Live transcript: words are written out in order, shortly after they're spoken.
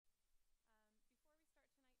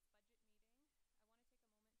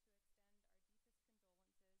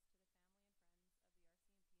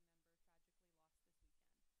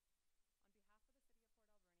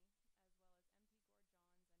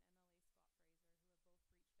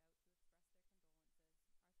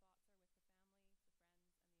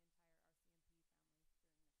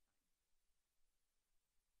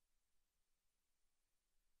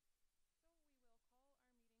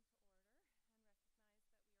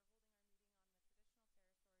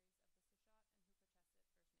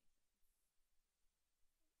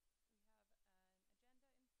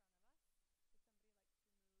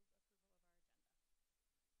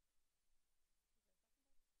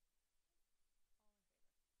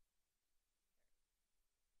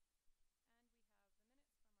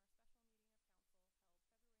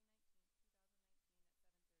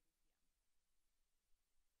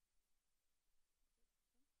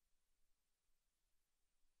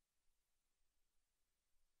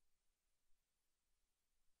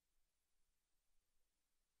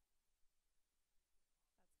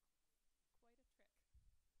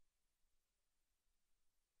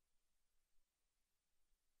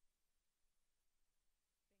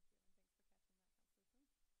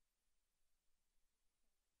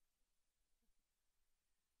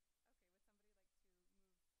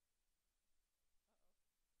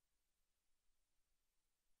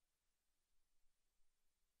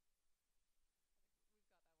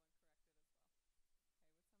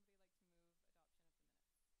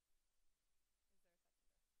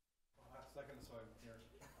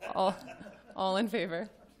All in favor?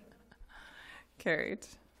 Carried.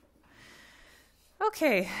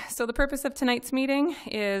 Okay, so the purpose of tonight's meeting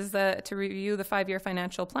is to review the 5-year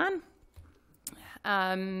financial plan.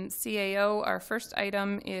 CAO, our first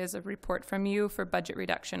item is a report from you for budget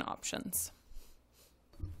reduction options.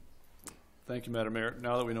 Thank you, Madam Mayor.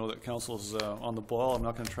 Now that we know that Council's on the ball, I'm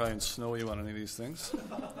not going to try and snow you on any of these things.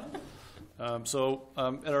 At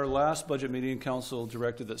our last budget meeting, Council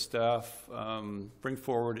directed that staff bring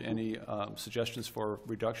forward any suggestions for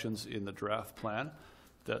reductions in the draft plan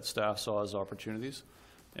that staff saw as opportunities.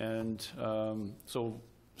 And so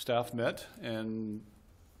staff met, and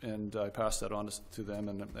I passed that on to them,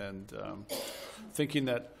 and thinking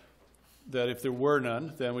that if there were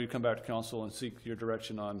none, then we'd come back to Council and seek your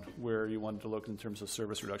direction on where you wanted to look in terms of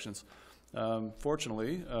service reductions.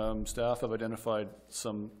 Fortunately, staff have identified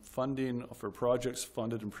some funding for projects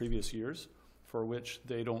funded in previous years for which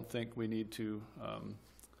they don't think we need to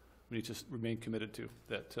remain committed to,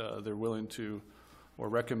 that they're willing to, or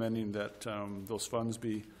recommending that those funds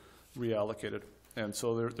be reallocated. And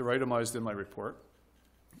so they're itemized in my report.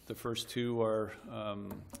 The first two are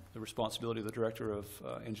the responsibility of the Director of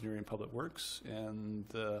Engineering and Public Works, and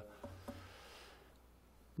the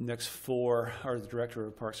next four are the Director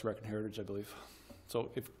of Parks, Rec and Heritage, I believe. So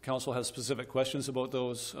if Council has specific questions about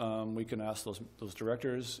those, we can ask those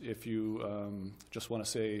directors. If you just want to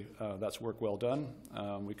say that's work well done,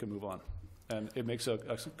 we can move on. And it makes a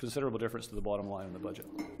considerable difference to the bottom line in the budget.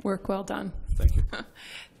 Work well done. Thank you.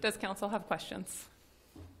 Does Council have questions?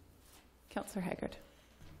 Councillor Haggard.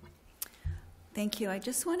 Thank you. I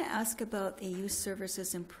just want to ask about the youth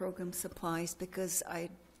services and program supplies, because I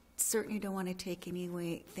certainly don't want to take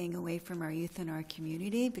anything away from our youth in our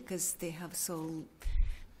community, because they have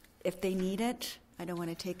if they need it, I don't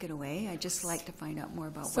want to take it away. I just like to find out more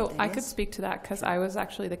about what that is. So I could speak to that, because I was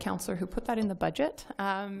actually the councillor who put that in the budget.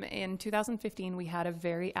 In 2015, we had a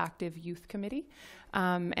very active youth committee,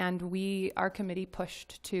 and our committee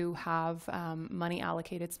pushed to have money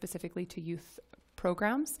allocated specifically to youth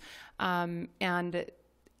programs, and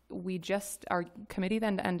our committee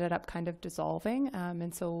then ended up kind of dissolving,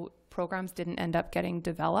 and so programs didn't end up getting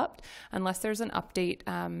developed unless there's an update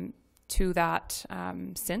to that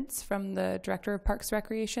since from the Director of Parks,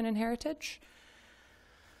 Recreation and Heritage.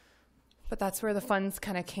 But that's where the funds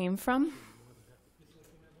kind of came from.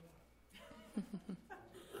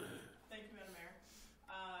 Thank you, Madam Mayor.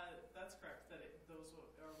 That's correct, that those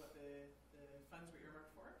are what the funds were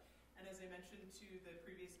earmarked for. And as I mentioned to the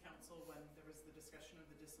previous council when there was the discussion of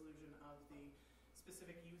the dissolution of the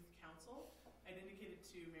specific youth council, I'd indicated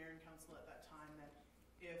to Mayor and Council at that time that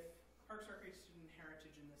if Parks, Recreation and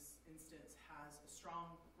Heritage in this instance has a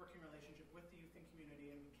strong working relationship with the youth and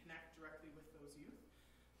community, and we connect directly with those youth,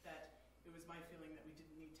 that it was my feeling that we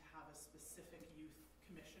didn't need to have a specific youth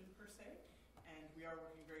commission per se, and we are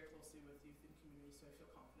working very closely with youth and community, so I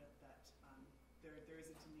feel confident that there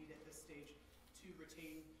isn't a need at this stage to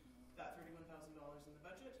retain that $31,000 in the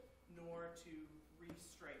budget, nor to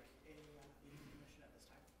restrike a youth commission at this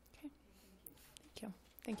time. Okay. Thank you.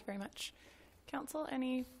 Thank you very much. Council,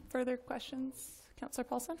 any further questions? Councillor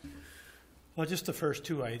Paulson? Well, just the first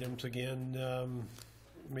two items again.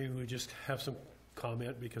 Maybe we just have some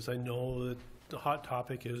comment, because I know that the hot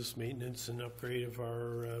topic is maintenance and upgrade of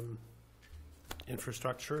our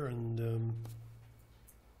infrastructure, and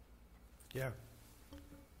yeah.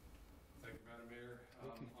 Thank you, Madam Mayor.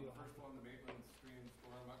 On the first one, the Maitland Stream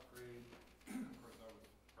Storm upgrade, of course that was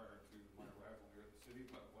prior to my arrival here at the city,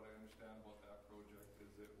 but what I understand about that project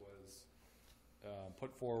is it was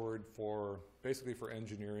put forward basically for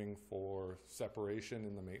engineering for separation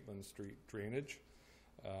in the Maitland Street drainage.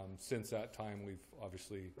 Since that time, we've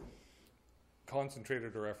obviously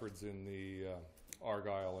concentrated our efforts in the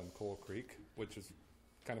Argyle and Coal Creek, which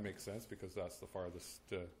kind of makes sense because that's the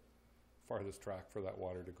farthest track for that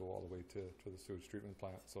water to go all the way to the sewage treatment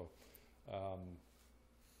plant. So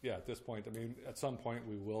yeah, at this point, I mean, at some point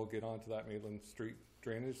we will get onto that Maitland Street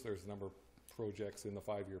drainage. There's a number of projects in the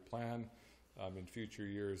 5-year plan in future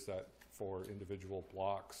years that for individual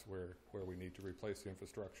blocks where we need to replace the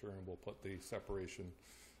infrastructure, and we'll put the separation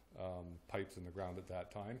pipes in the ground at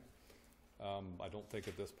that time. I don't think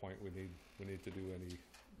at this point we need to do any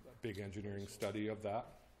big engineering study of that.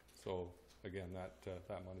 So again,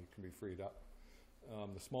 that money can be freed up.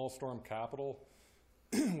 The small storm capital,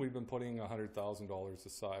 we've been putting $100,000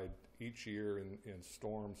 aside each year in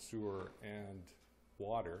storm, sewer, and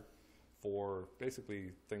water for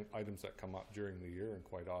basically items that come up during the year, and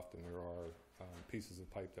quite often there are pieces of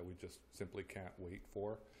pipe that we just simply can't wait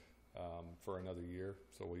for another year.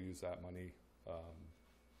 So we use that money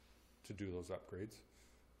to do those upgrades.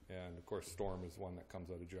 And of course, storm is one that comes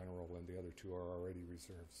out of general, and the other two are already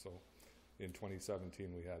reserved. So in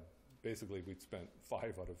 2017, we'd spent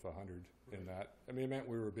 5 out of 100 in that. I mean, it meant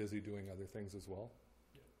we were busy doing other things as well.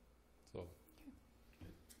 So.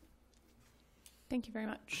 Thank you very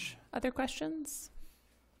much. Other questions?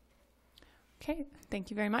 Okay, thank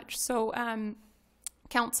you very much. So,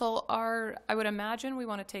 Council, I would imagine we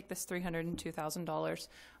want to take this $302,000,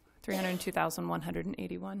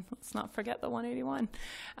 $302,181. Let's not forget the 181,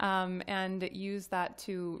 and use that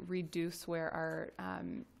to reduce where our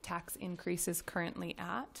tax increase is currently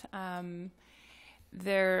at.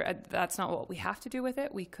 That's not what we have to do with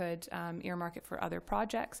it. We could earmark it for other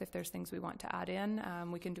projects if there's things we want to add in.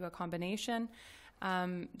 We can do a combination.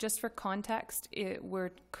 Just for context,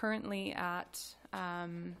 we're currently at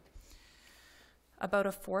about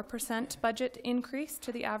a 4% budget increase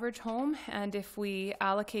to the average home, and if we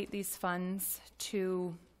allocate these funds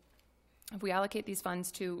to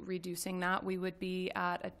reducing that, we would be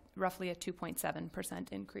at roughly a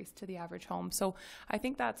 2.7% increase to the average home. So I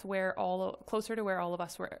think that's where closer to where all of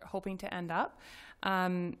us were hoping to end up.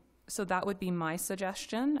 So that would be my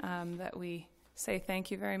suggestion, that we say thank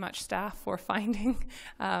you very much, staff, for finding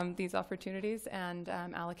these opportunities and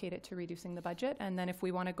allocate it to reducing the budget. And then if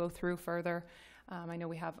we want to go through further, I know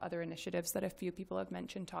we have other initiatives that a few people have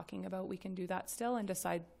mentioned talking about. We can do that still and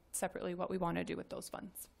decide separately what we want to do with those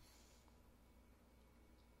funds.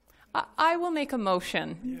 I will make a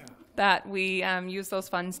motion that we use those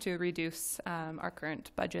funds to reduce our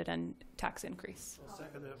current budget and tax increase. I'll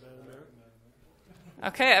second that, Madam Mayor.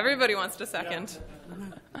 Okay, everybody wants to second.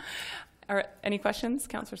 All right, any questions?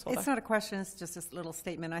 Councillor Solda? It's not a question, it's just a little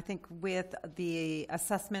statement. I think with the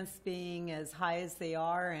assessments being as high as they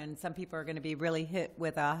are, and some people are going to be really hit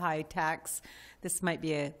with a high tax, this might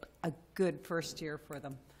be a good first year for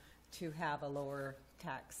them to have a lower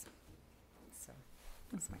tax. So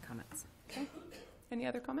that's my comments. Okay. Any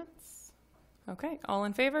other comments? Okay, all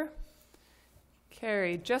in favor?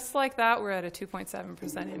 Carried. Just like that, we're at a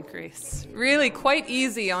 2.7% increase. Really quite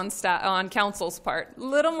easy on council's part. A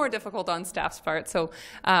little more difficult on staff's part. So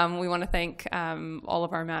we want to thank all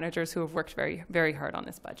of our managers who have worked very, very hard on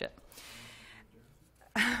this budget.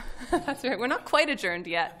 That's right. We're not quite adjourned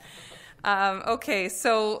yet. Okay,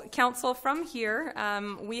 so council, from here,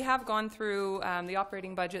 we have gone through the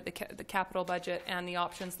operating budget, the capital budget, and the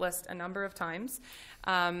options list a number of times.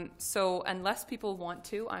 So unless people want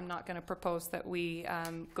to, I'm not going to propose that we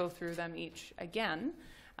go through them each again.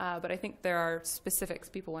 But I think there are specifics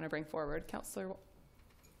people want to bring forward. Councillor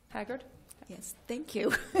Haggard? Yes, thank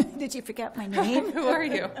you. Did you forget my name? Who are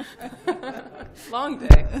you? Long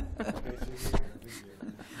day.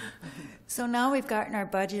 So now we've gotten our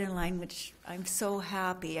budget in line, which I'm so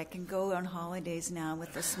happy. I can go on holidays now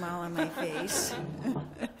with a smile on my face.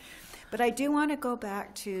 But I do want to go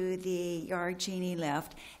back to the yard genie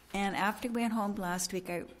lift. And after we went home last week,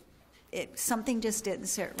 something just didn't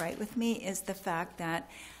sit right with me, is the fact that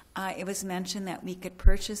it was mentioned that we could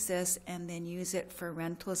purchase this and then use it for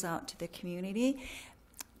rentals out to the community.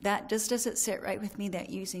 That just doesn't sit right with me, that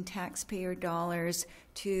using taxpayer dollars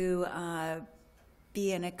to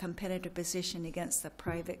be in a competitive position against the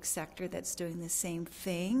private sector that's doing the same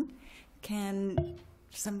thing. Can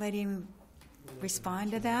somebody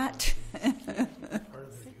respond to that? Part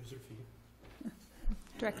of the user fee.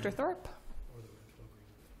 Director Thorpe? Or the rental agreement.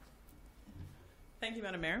 Thank you,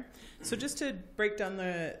 Madam Mayor. So just to break down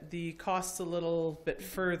the costs a little bit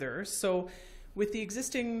further, so with the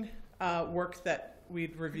existing work that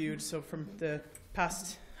we'd reviewed, so from the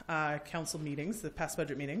past council meetings, the past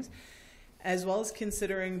budget meetings, as well as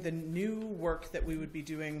considering the new work that we would be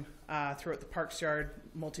doing throughout the Parks Yard,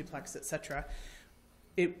 multiplex, etc.,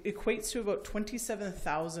 it equates to about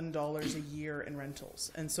 $27,000 a year in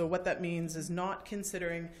rentals. And so what that means is not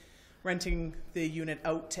considering renting the unit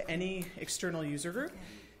out to any external user group.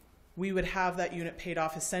 We would have that unit paid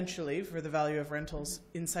off essentially for the value of rentals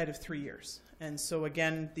inside of 3 years. And so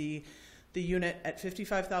again, the unit at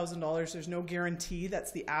 $55,000, there's no guarantee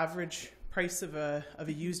that's the average price of a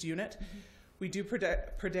used unit. Mm-hmm. We do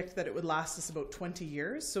predict that it would last us about 20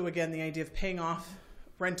 years. So again, the idea of paying off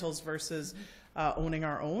rentals versus owning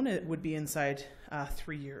our own, it would be inside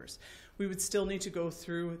 3 years. We would still need to go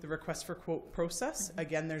through the request for quote process. Mm-hmm.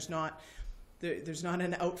 Again, there's not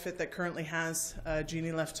an outfit that currently has a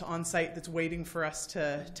genie lift on site that's waiting for us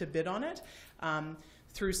to bid on it.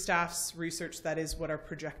 Through staff's research, that is what our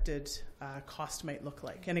projected cost might look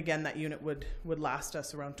like. And again, that unit would last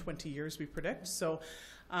us around 20 years, we predict. So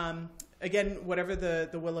again, whatever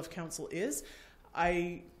the will of council is,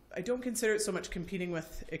 I don't consider it so much competing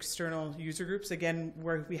with external user groups. Again,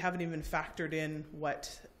 where we haven't even factored in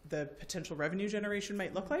what the potential revenue generation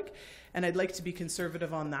might look like, and I'd like to be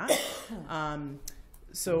conservative on that.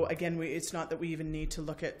 So again, it's not that we even need to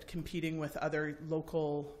look at competing with other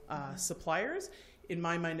local suppliers. In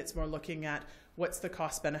my mind, it's more looking at what's the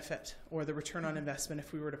cost benefit or the return on investment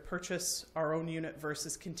if we were to purchase our own unit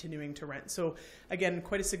versus continuing to rent. So again,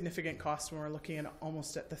 quite a significant cost when we're looking at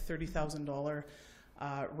almost at the $30,000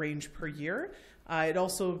 range per year. It'd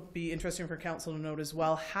also be interesting for council to note as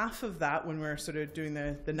well, half of that, when we're sort of doing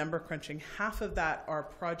the number crunching, half of that are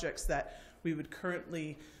projects that we would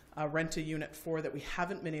currently rent a unit for that we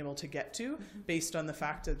haven't been able to get to based on the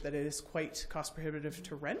fact that it is quite cost prohibitive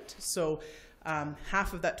to rent. So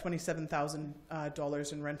half of that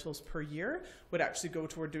 $27,000 in rentals per year would actually go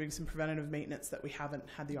toward doing some preventative maintenance that we haven't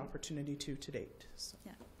had the opportunity to date. So.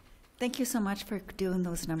 Yeah. Thank you so much for doing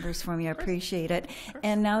those numbers for me. I appreciate it.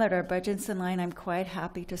 And now that our budget's in line, I'm quite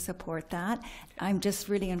happy to support that. I'm just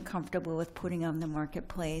really uncomfortable with putting on the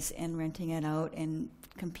marketplace and renting it out and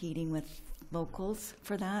competing with locals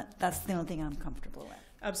for that. That's the only thing I'm comfortable with.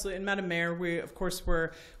 Absolutely. And Madam Mayor,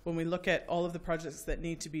 when we look at all of the projects that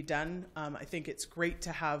need to be done, I think it's great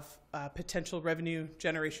to have potential revenue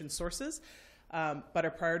generation sources, but our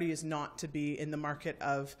priority is not to be in the market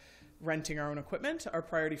of renting our own equipment. Our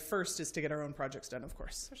priority first is to get our own projects done, of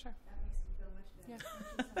course. For sure. That makes me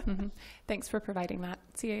feel much better. Thanks for providing that.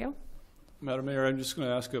 CAO? Madam Mayor, I'm just going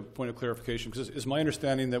to ask a point of clarification, because it's my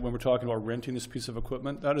understanding that when we're talking about renting this piece of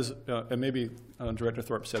equipment, that is, and maybe Director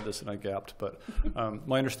Thorpe said this and I gapped, but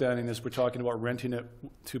my understanding is we're talking about renting it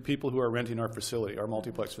to people who are renting our facility, our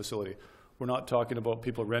multiplex facility. We're not talking about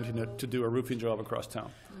people renting it to do a roofing job across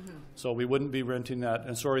town. So we wouldn't be renting that,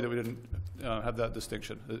 and sorry that we didn't have that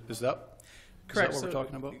distinction. Is that correct? Is that what we're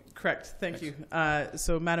talking about? Correct. Thank Thanks. you.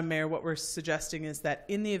 So, Madam Mayor, what we're suggesting is that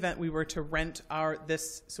in the event we were to rent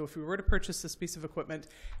so if we were to purchase this piece of equipment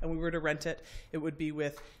and we were to rent it, it would be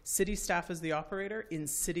with city staff as the operator in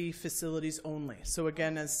city facilities only. So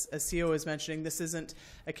again, as CEO is mentioning, this isn't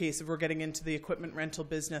a case of we're getting into the equipment rental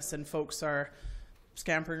business and folks are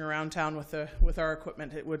scampering around town with our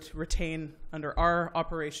equipment. It would retain under our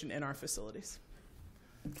operation in our facilities.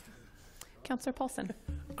 Councillor Paulson.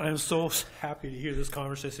 I'm so happy to hear this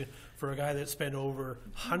conversation for a guy that spent over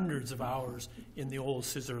hundreds of hours in the old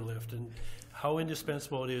scissor lift, and how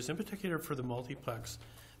indispensable it is, in particular for the multiplex,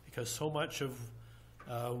 because so much of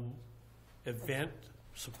event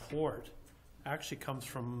support actually comes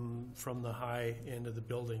from the high end of the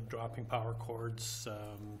building, dropping power cords,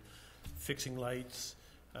 fixing lights.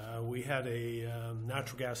 We had a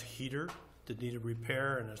natural gas heater that needed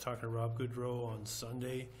repair, and I was talking to Rob Goodrow on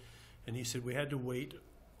Sunday, and he said we had to wait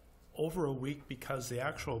over a week because the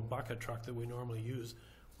actual bucket truck that we normally use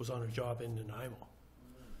was on a job in Nanaimo.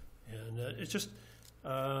 And it's just,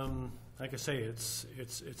 like I say, it's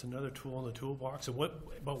another tool in the toolbox. And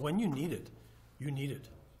but when you need it, you need it.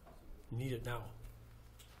 You need it now.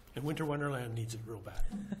 And Winter Wonderland needs it real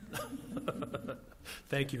bad.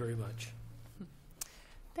 Thank you very much.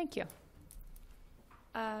 Thank you.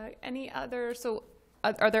 Any other,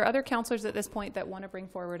 are there other councillors at this point that want to bring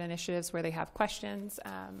forward initiatives where they have questions?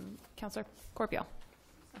 Councillor Corbeil.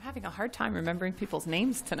 I'm having a hard time remembering people's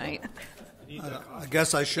names tonight. I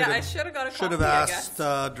guess I should have asked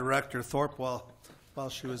Director Thorpe while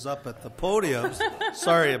she was up at the podium.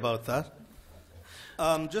 Sorry about that.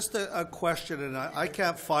 Just a question, and I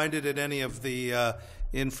can't find it in any of the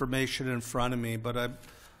information in front of me, but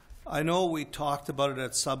I know we talked about it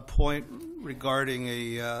at some point regarding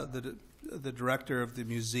the director of the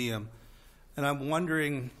museum, and I'm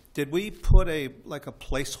wondering, did we put a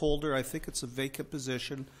placeholder? I think it's a vacant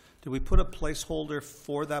position. Did we put a placeholder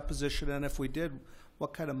for that position? And if we did,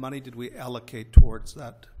 what kind of money did we allocate towards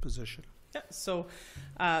that position? Yeah. So,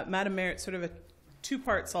 Madam Mayor, it's sort of two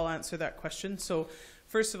parts. I'll answer that question. So,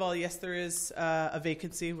 first of all, yes, there is a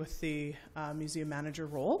vacancy with the museum manager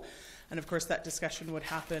role, and of course, that discussion would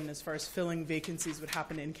happen as far as filling vacancies would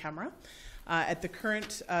happen in camera. At the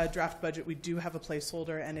current draft budget, we do have a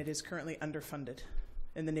placeholder, and it is currently underfunded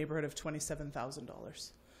in the neighborhood of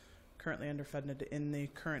 $27,000. Currently underfunded in the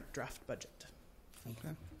current draft budget. Okay,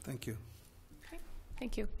 thank you. Okay,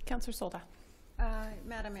 thank you. Councillor Solda.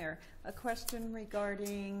 Madam Mayor, a question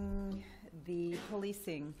regarding the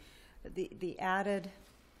policing, the added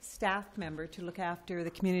staff member to look after the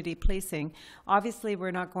community policing. Obviously,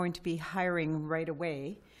 we're not going to be hiring right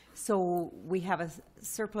away. So we have a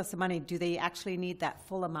surplus of money. Do they actually need that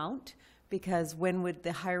full amount? Because when would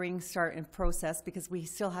the hiring start in process? Because we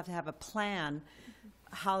still have to have a plan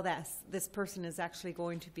how this person is actually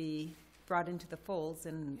going to be brought into the folds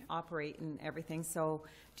and operate and everything. So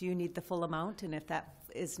do you need the full amount? And if that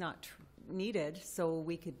is not needed, so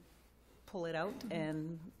we could pull it out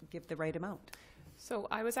and give the right amount. So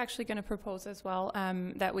I was actually going to propose as well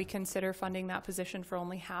that we consider funding that position for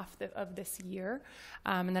only half of this year,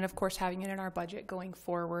 and then of course having it in our budget going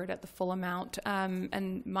forward at the full amount.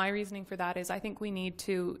 And my reasoning for that is I think we need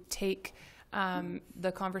to take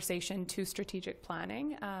the conversation to strategic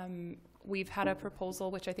planning. We've had a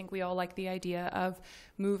proposal, which I think we all like the idea of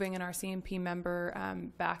moving an RCMP member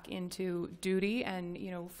back into duty and,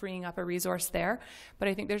 you know, freeing up a resource there. But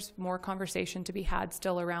I think there's more conversation to be had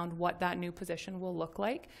still around what that new position will look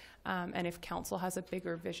like, and if council has a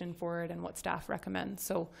bigger vision for it and what staff recommends.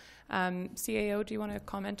 So, CAO, do you want to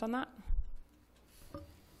comment on that?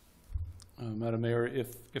 Madam Mayor,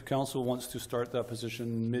 if council wants to start that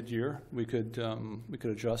position mid-year, we could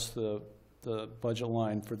adjust the budget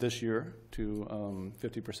line for this year to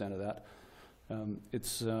 50% of that.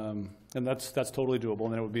 And that's totally doable,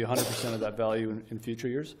 and then it would be 100% of that value in future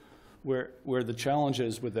years. Where the challenge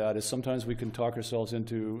is with that is sometimes we can talk ourselves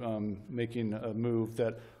into making a move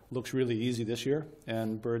that looks really easy this year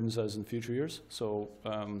and burdens us in future years. So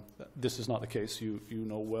this is not the case. You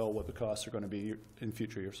know well what the costs are going to be in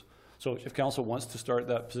future years. So if council wants to start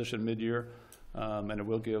that position mid-year, and it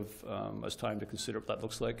will give us time to consider what that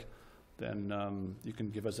looks like, then you can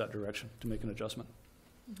give us that direction to make an adjustment.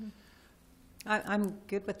 Mm-hmm. I'm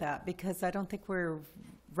good with that because I don't think we're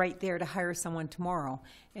right there to hire someone tomorrow.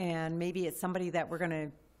 And maybe it's somebody that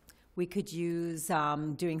we could use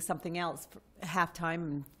doing something else, half-time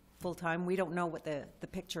and full-time. We don't know what the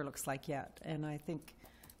picture looks like yet. And I think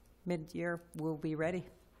mid-year we'll be ready.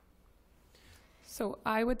 So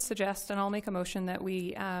I would suggest, and I'll make a motion, that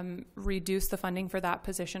we reduce the funding for that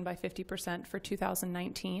position by 50% for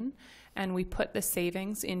 2019, and we put the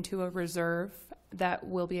savings into a reserve that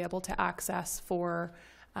we'll be able to access for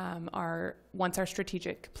once our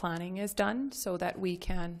strategic planning is done, so that we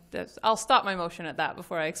can. I'll stop my motion at that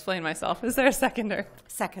before I explain myself. Is there a seconder?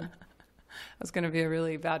 Second. That's going to be a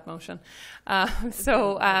really bad motion.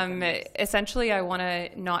 Essentially, I want to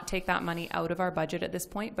not take that money out of our budget at this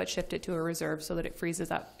point, but shift it to a reserve so that it freezes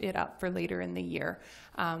it up for later in the year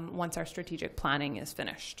once our strategic planning is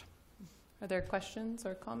finished. Are there questions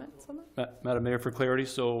or comments on that? Madam Mayor, for clarity,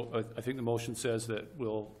 so I think the motion says that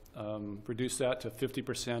we'll reduce that to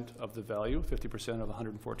 50% of the value, 50% of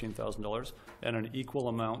 $114,000, and an equal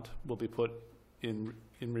amount will be put in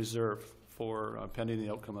reserve for pending the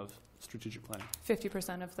outcome of strategic planning.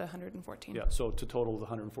 50% of the 114. Yeah, so to total the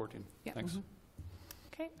 114. Yeah. Thanks. Mm-hmm.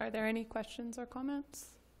 Okay, are there any questions or comments?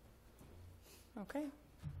 Okay.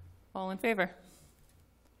 All in favor?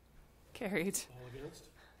 Carried. All against?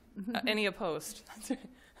 Any opposed?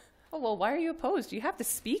 Oh, well, why are you opposed? You have to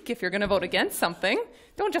speak if you're going to vote against something.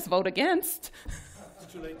 Don't just vote against.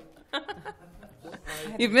 It's too late.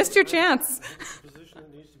 You've missed your chance. It's a position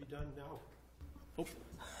that needs to be done now. Oh,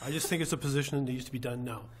 I just think it's a position that needs to be done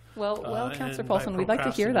now. Well, Councillor and Paulson, by we'd like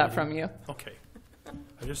to hear that from you. Okay.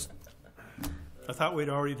 I thought we'd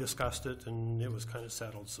already discussed it and it was kind of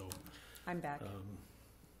settled, so. I'm back.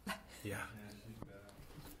 Yeah.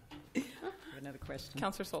 Another question.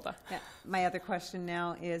 Councillor Solda. Yeah. My other question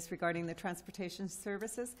now is regarding the transportation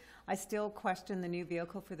services. I still question the new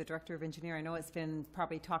vehicle for the Director of Engineer. I know it's been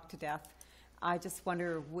probably talked to death. I just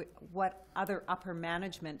wonder what other upper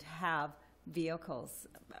management have vehicles.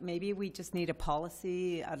 Maybe we just need a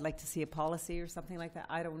policy. I'd like to see a policy or something like that.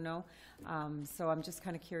 I don't know. So I'm just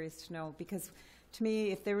kind of curious to know, because to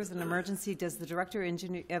me, if there was an emergency, does the Director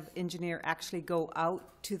of Engineer actually go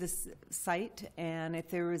out to the site? And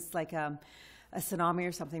if there was like a tsunami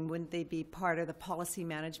or something, wouldn't they be part of the policy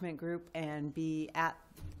management group and be at,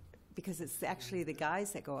 because it's actually the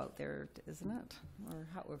guys that go out there, isn't it? Or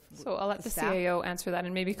how? So I'll let the CAO answer that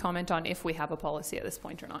and maybe comment on if we have a policy at this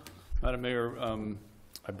point or not. Madam Mayor,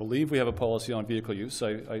 I believe we have a policy on vehicle use.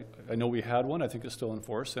 I know we had one. I think it's still in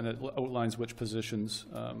force, and it outlines which positions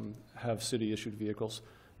have city-issued vehicles.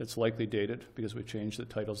 It's likely dated because we changed the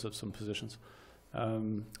titles of some positions.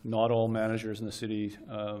 Not all managers in the city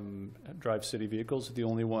drive city vehicles. The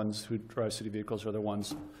only ones who drive city vehicles are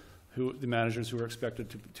the managers who are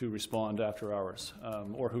expected to respond after hours,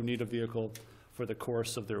 or who need a vehicle for the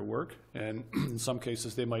course of their work. And in some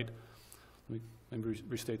cases, they might, let me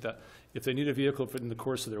restate that. If they need a vehicle in the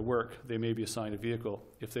course of their work, they may be assigned a vehicle.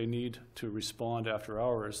 If they need to respond after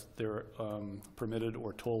hours, they're permitted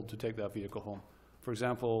or told to take that vehicle home. For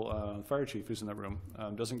example, the fire chief who's in that room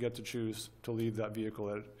doesn't get to choose to leave that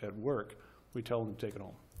vehicle at work. We tell them to take it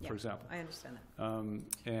home, for example. I understand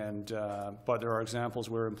that. But there are examples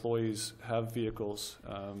where employees have vehicles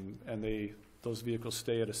and those vehicles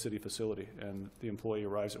stay at a city facility, and the employee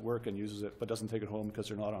arrives at work and uses it but doesn't take it home because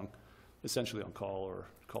they're not essentially on call or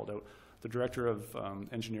called out. The Director of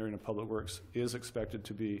Engineering and Public Works is expected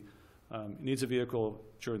to be, needs a vehicle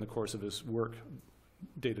during the course of his work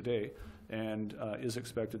day to day, and is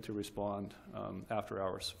expected to respond after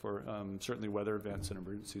hours for certainly weather events and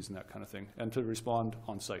emergencies and that kind of thing, and to respond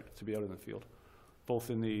on site, to be out in the field, both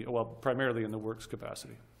in the, well, primarily in the works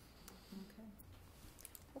capacity.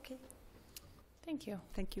 Okay. Thank you.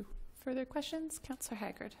 Thank you. Further questions? Councillor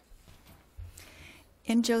Haggard.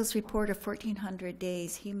 In Joe's report of 1,400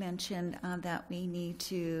 days, he mentioned that we need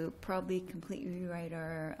to probably completely rewrite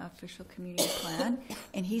our official community plan,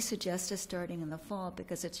 and he suggested starting in the fall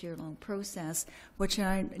because it's a year-long process, which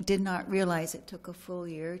I did not realize it took a full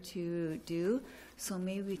year to do. So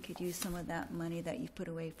maybe we could use some of that money that you put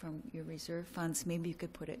away from your reserve funds. Maybe you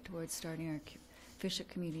could put it towards starting our official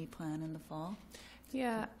community plan in the fall.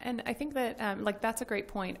 Yeah, and I think that like that's a great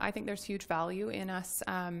point. I think there's huge value in us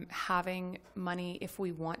having money if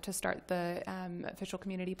we want to start the official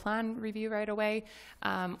community plan review right away,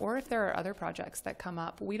 or if there are other projects that come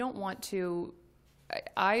up. We don't want to.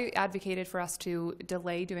 I advocated for us to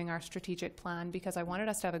delay doing our strategic plan because I wanted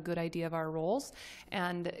us to have a good idea of our roles,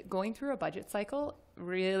 and going through a budget cycle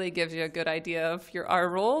really gives you a good idea of our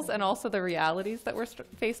roles and also the realities that we're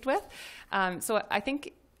faced with. So I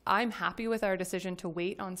think I'm happy with our decision to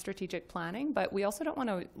wait on strategic planning, but we also don't want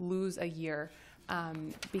to lose a year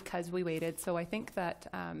because we waited. So I think that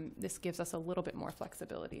this gives us a little bit more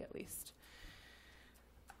flexibility at least.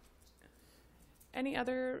 Any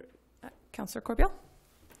other, Councillor Corbeil?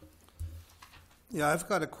 Yeah, I've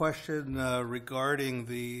got a question regarding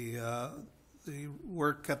the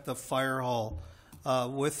work at the fire hall.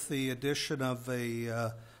 With the addition of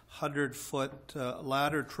a 100-foot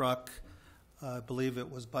ladder truck, I believe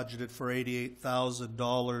it was budgeted for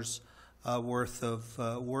 $88,000 worth of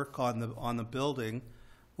work on the building,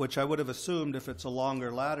 which I would have assumed if it's a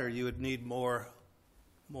longer ladder you would need more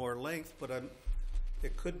length, but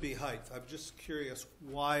it could be height. I'm just curious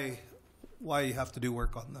why you have to do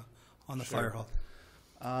work on the fire hall.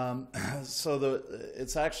 So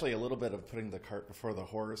it's actually a little bit of putting the cart before the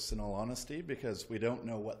horse, in all honesty, because we don't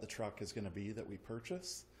know what the truck is going to be that we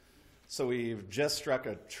purchase. So we've just struck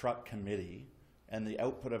a truck committee, and the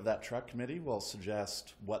output of that truck committee will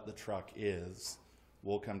suggest what the truck is.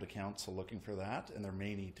 We'll come to council looking for that, and there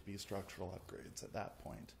may need to be structural upgrades at that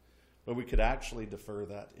point. But we could actually defer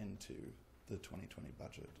that into the 2020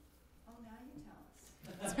 budget. Oh, now you tell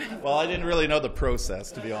us. Well, I didn't really know the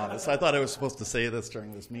process, to be honest. I thought I was supposed to say this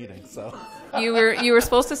during this meeting, so. You were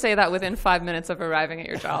supposed to say that within 5 minutes of arriving at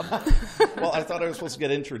your job. Well, I thought I was supposed to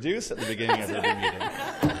get introduced at the beginning of every meeting.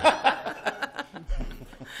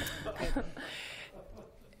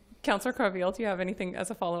 Councillor Corbeil, do you have anything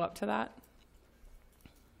as a follow-up to that?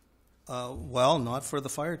 Well, not for the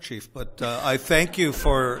fire chief, but I thank you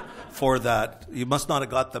for that. You must not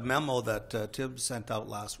have got the memo that Tim sent out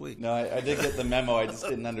last week. No, I did get the memo. I just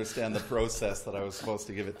didn't understand the process that I was supposed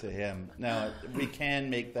to give it to him. Now, we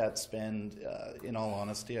can make that spend, in all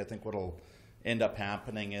honesty. I think what will end up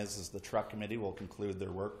happening is the truck committee will conclude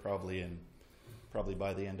their work probably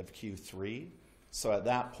by the end of Q3. So at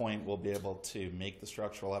that point, we'll be able to make the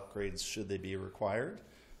structural upgrades should they be required.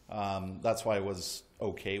 That's why I was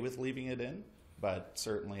okay with leaving it in, but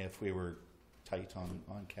certainly if we were tight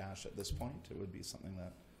on cash at this point, it would be something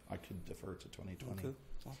that I could defer to 2020. Okay.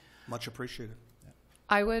 Well, much appreciated. Yeah.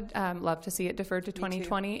 I would love to see it deferred to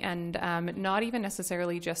 2020, and not even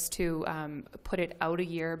necessarily just to put it out a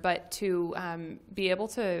year, but to be able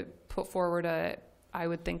to put forward I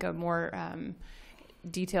would think a more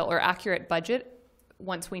detailed or accurate budget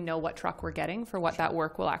once we know what truck we're getting for what that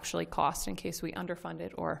work will actually cost in case we underfund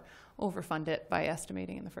it or overfund it by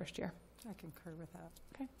estimating in the first year. I concur with that.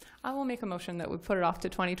 Okay. I will make a motion that we put it off to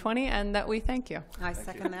 2020 and that we thank you. I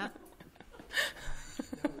second that.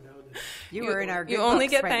 You were in our good You only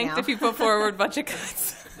books get right thanked now. if you put forward budget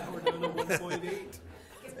cuts. Now we're down to 1.8.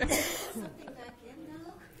 Something back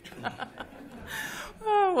in now?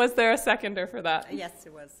 Oh, was there a seconder for that? Yes,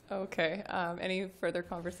 it was. Okay. Any further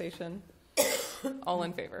conversation? All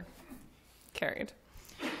in favor? Carried.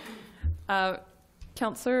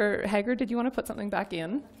 Councillor Haggard, did you want to put something back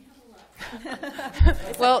in?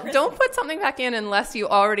 Well, don't put something back in unless you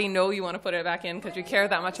already know you want to put it back in because you care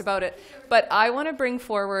that much about it. But I want to bring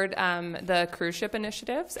forward the cruise ship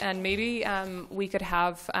initiatives, and maybe we could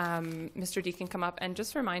have Mr. Deacon come up and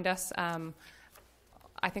just remind us,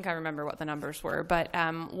 I think I remember what the numbers were, but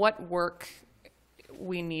what work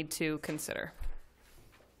we need to consider.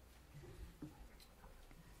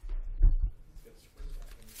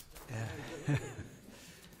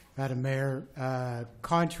 Madam Mayor,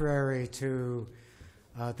 contrary to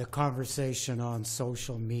the conversation on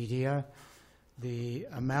social media, the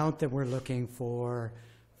amount that we're looking for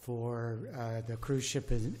the cruise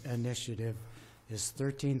ship initiative is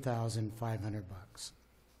 $13,500.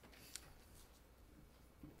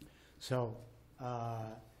 So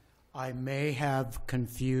I may have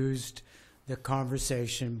confused the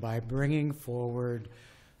conversation by bringing forward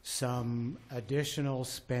some additional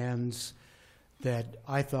spends that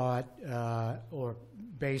I thought, or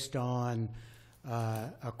based on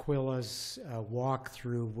Aquila's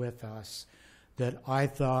walkthrough with us, that I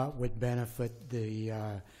thought would benefit the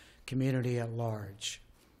community at large.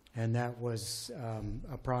 And that was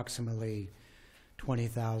approximately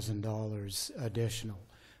 $20,000 additional.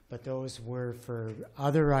 But those were for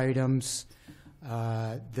other items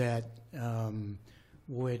that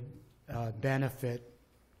would benefit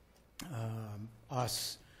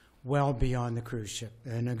us well beyond the cruise ship.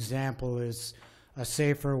 An example is a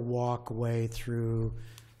safer walkway through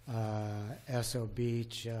Esso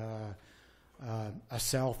Beach, a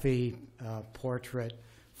selfie portrait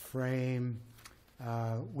frame.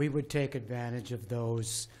 We would take advantage of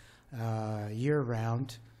those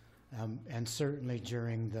year-round, and certainly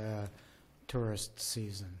during the tourist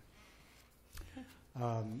season.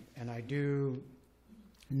 And I do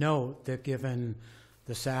note that given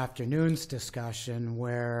this afternoon's discussion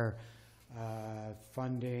where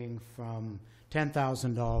funding from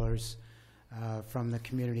 $10,000 from the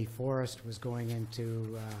community forest was going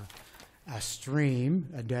into a stream,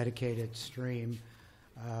 a dedicated stream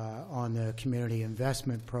on the community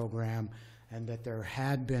investment program, and that there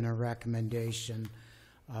had been a recommendation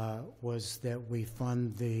was that we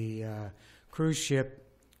fund the cruise ship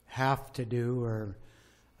have to do or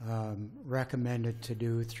recommended to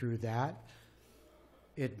do through that.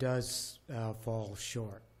 It does fall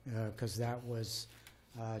short because that was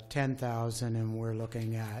 $10,000 and we're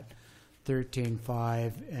looking at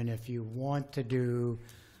 $13,500. And if you want to do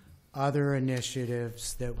other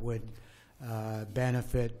initiatives that would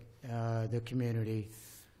benefit the community,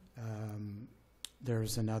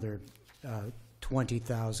 there's another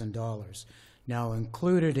 $20,000. Now,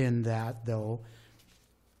 included in that, though,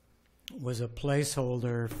 was a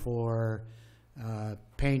placeholder for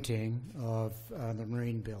painting of the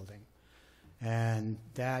marine building. And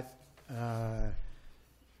that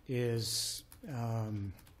is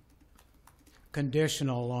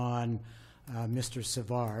conditional on Mr.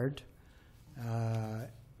 Savard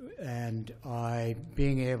and I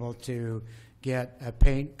being able to get a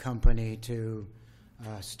paint company to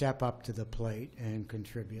step up to the plate and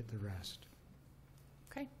contribute the rest.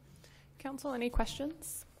 Okay. Council, any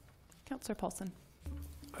questions? Councillor Paulson.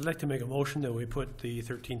 I'd like to make a motion that we put the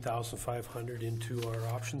 $13,500 into our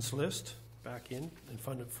options list back in and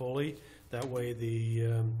fund it fully. That way the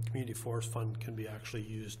community forest fund can be actually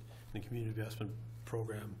used in the community investment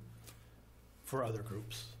program for other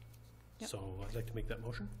groups. Yep. So I'd like to make that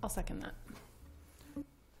motion. I'll second that.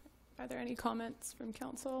 Are there any comments from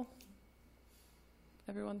council?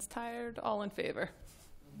 Everyone's tired. All in favor?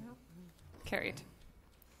 Nope. Carried.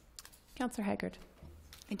 Councillor Haggard.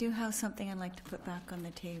 I do have something I'd like to put back on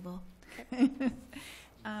the table. Okay.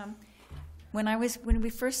 When we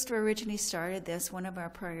first originally started this, one of our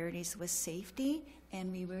priorities was safety,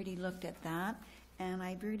 and we really looked at that. And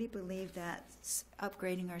I really believe that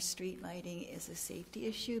upgrading our street lighting is a safety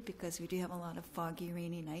issue because we do have a lot of foggy,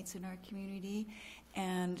 rainy nights in our community.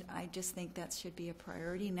 And I just think that should be a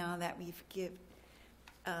priority now that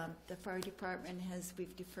the fire department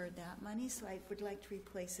we've deferred that money. So I would like to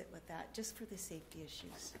replace it with that just for the safety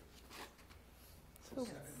issues. So,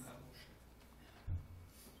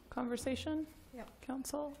 conversation? Yep.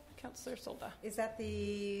 Council? Councillor Solda. Is that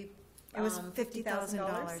the It was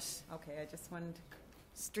 $50,000. Okay, I just wanted to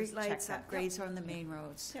Street lights, upgrades on the main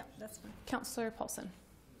roads. Yeah, that's fine. Councillor Paulson.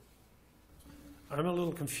 I'm a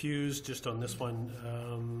little confused just on this one.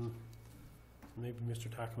 Maybe Mr.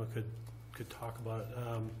 Takama could talk about it.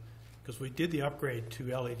 Because we did the upgrade to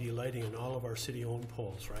LED lighting in all of our city-owned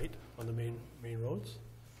poles, right, on the main roads?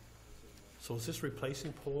 So is this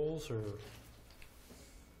replacing poles or?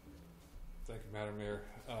 Thank you, Madam Mayor.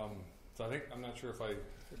 So I'm not sure if I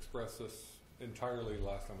expressed this entirely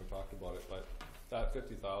last time we talked about it, but that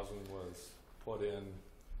 $50,000 was put in.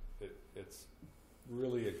 It's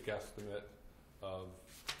really a guesstimate of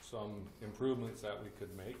some improvements that we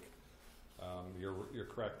could make. You're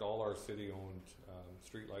correct. All our city-owned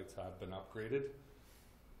streetlights have been upgraded.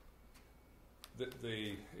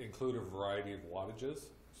 They include a variety of wattages.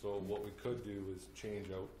 So what we could do is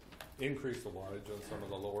increase the wattage on some of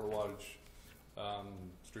the lower wattage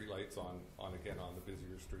streetlights on the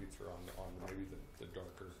busier streets or on maybe the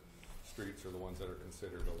darker streets are the ones that are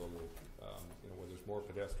considered a little, you know, where there's more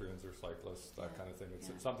pedestrians or cyclists, that kind of thing.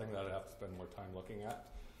 It's something that I'd have to spend more time looking at.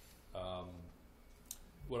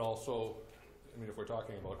 Would also, I mean, if we're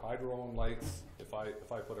talking about hydro-owned lights, if I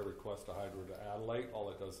put a request to Hydro to add a light, all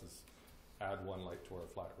it does is add one light to our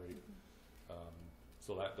flat rate.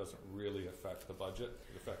 So that doesn't really affect the budget.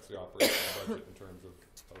 It affects the operational budget in terms of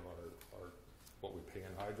our what we pay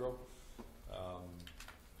in hydro.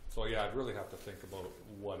 So yeah, I'd really have to think about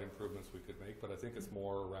what improvements we could make, but I think it's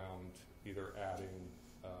more around either adding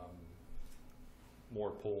more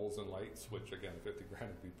poles and lights, which again, 50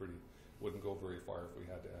 grand would be wouldn't go very far if we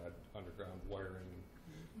had to add underground wiring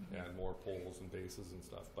and more poles and bases and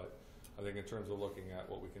stuff. But I think in terms of looking at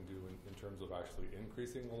what we can do in terms of actually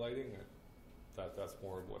increasing the lighting, that's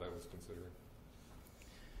more of what I was considering.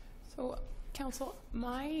 So, Council,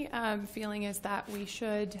 my feeling is that we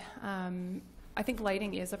should, I think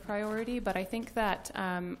lighting is a priority, but I think that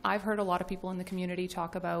I've heard a lot of people in the community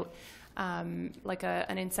talk about like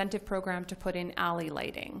an incentive program to put in alley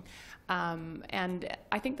lighting. And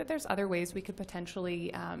I think that there's other ways we could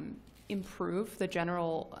potentially improve the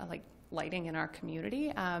general lighting in our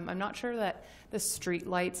community. I'm not sure that the street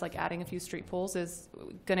lights, like adding a few street poles, is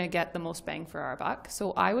going to get the most bang for our buck.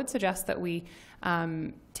 So I would suggest that we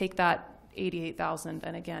take that $88,000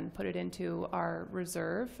 and again put it into our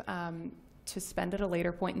reserve to spend at a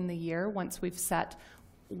later point in the year once we've set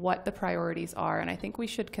what the priorities are. And I think we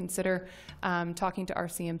should consider talking to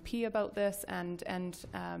RCMP about this and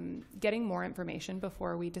getting more information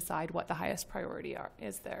before we decide what the highest priority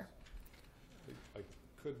is there. I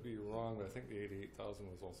could be wrong, but I think the $88,000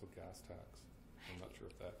 was also gas tax. I'm not sure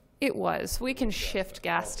if that... It was. We can shift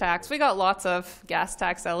gas tax. We got lots of gas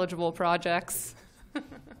tax eligible projects.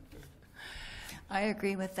 I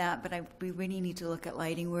agree with that, but we really need to look at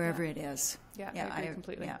lighting wherever it is. Yeah, I agree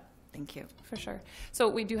completely. Yeah, thank you. For sure. So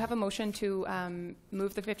we do have a motion to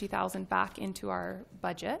move the $50,000 back into our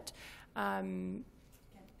budget. Can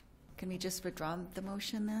we just withdraw the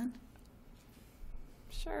motion then?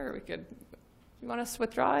 Sure, we could. You want us to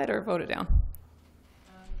withdraw it or vote it down?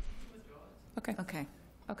 Withdraw it. Okay. Okay.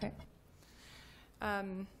 Okay.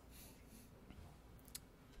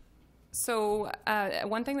 So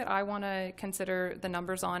one thing that I want to consider the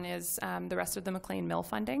numbers on is the rest of the McLean Mill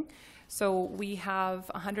funding. So we have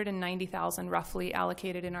 $190,000 roughly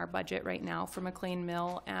allocated in our budget right now for McLean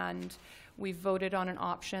Mill, and we've voted on an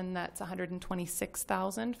option that's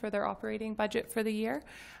 $126,000 for their operating budget for the year.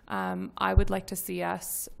 I would like to see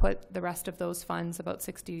us put the rest of those funds, about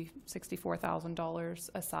 $64,000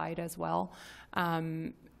 aside as well.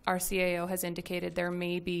 Our CAO has indicated there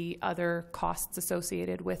may be other costs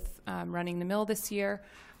associated with running the mill this year.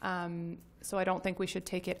 So I don't think we should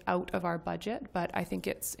take it out of our budget, but I think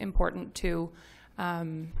it's important to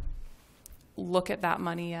look at that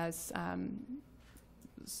money as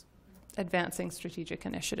advancing strategic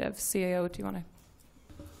initiatives. CAO, do you want to?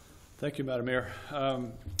 Thank you, Madam Mayor.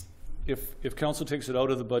 If council takes it out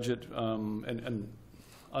of the budget and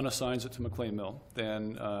unassigns it to McLean Mill,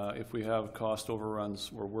 then if we have cost overruns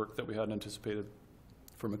or work that we hadn't anticipated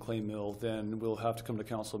for McLean Mill, then we'll have to come to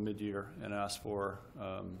council mid-year and ask for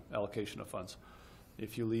allocation of funds.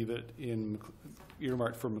 If you leave it in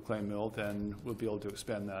earmarked for McLean Mill, then we'll be able to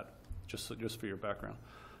expend that, just for your background.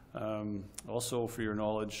 Also, for your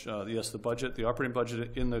knowledge, yes, the operating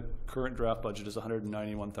budget in the current draft budget is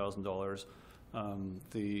 $191,000.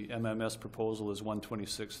 The MMS proposal is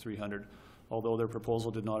 $126,300. Although their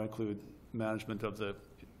proposal did not include management of the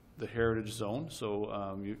heritage zone.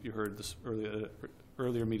 So you heard this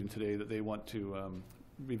earlier meeting today that they want to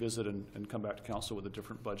revisit and come back to council with a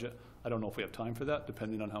different budget. I don't know if we have time for that,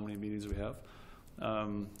 depending on how many meetings we have.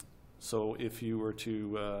 So if you were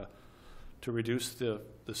to reduce the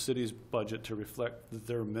city's budget to reflect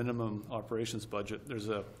their minimum operations budget, there's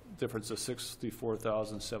a difference of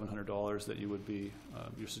 $64,700 that you would be,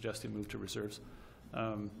 you're suggesting move to reserves.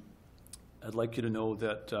 I'd like you to know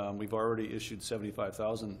that we've already issued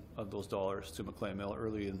 $75,000 of those dollars to McLean Mill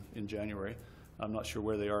early in January. I'm not sure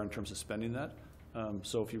where they are in terms of spending that.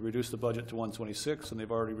 So if you reduce the budget to 126 and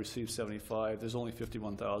they've already received 75, there's only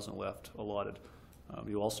 51,000 left allotted.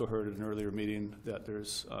 You also heard at an earlier meeting that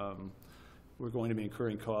there's we're going to be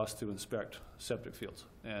incurring costs to inspect septic fields,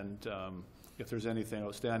 and if there's anything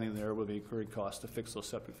outstanding there, we'll be incurring costs to fix those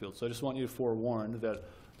septic fields. So I just want you to forewarn that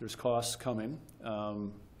there's costs coming.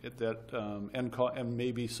 And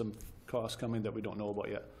maybe some costs coming that we don't know about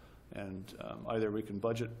yet. And either we can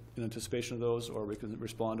budget in anticipation of those, or we can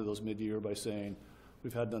respond to those mid-year by saying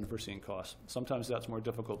we've had unforeseen costs. Sometimes that's more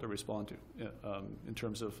difficult to respond to in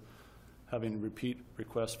terms of having repeat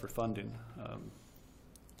requests for funding,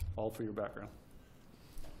 all for your background.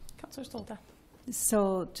 Councillor Stolta.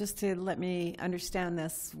 So just to let me understand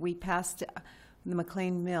this, we passed the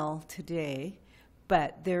McLean Mill today,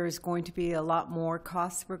 but there's going to be a lot more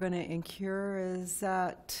costs we're going to incur. Is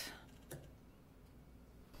that?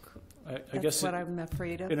 I guess what I'm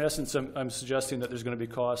afraid of. In essence, I'm suggesting that there's going to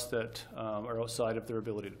be costs that are outside of their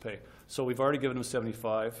ability to pay. So we've already given them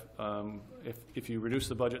 75. If you reduce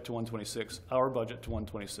the budget to 126, our budget to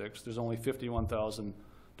 126, there's only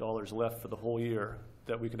 $51,000 left for the whole year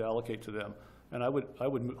that we could allocate to them. And I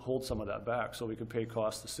would hold some of that back so we could pay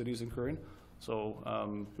costs the city's incurring.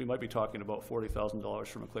 So we might be talking about $40,000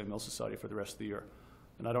 for McLean Mill Society for the rest of the year.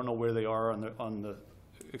 And I don't know where they are on the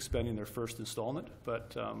expending their first installment,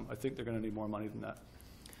 but I think they're going to need more money than that.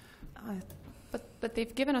 But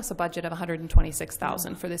they've given us a budget of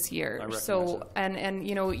 $126,000 for this year. I recognize so that. and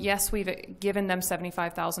you know, yes, we've given them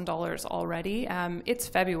 $75,000 already. It's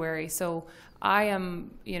February, so I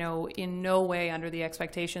am, you know, in no way under the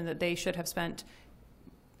expectation that they should have spent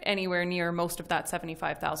anywhere near most of that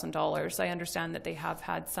 $75,000. I understand that they have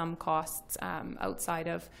had some costs outside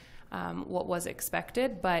of what was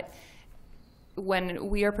expected, but when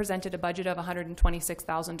we are presented a budget of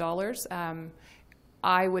 $126,000,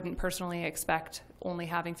 I wouldn't personally expect only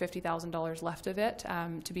having $50,000 left of it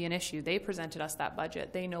to be an issue. They presented us that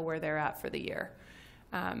budget. They know where they're at for the year.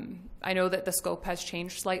 I know that the scope has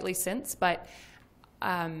changed slightly since, but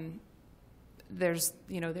there's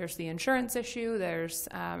the insurance issue,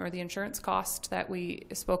 or the insurance cost that we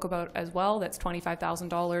spoke about as well. That's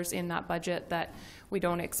 $25,000 in that budget that we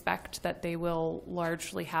don't expect that they will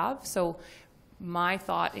largely have. So my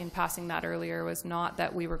thought in passing that earlier was not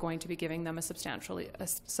that we were going to be giving them a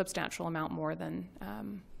substantial amount more than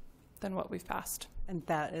what we've passed. And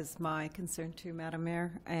that is my concern too, Madam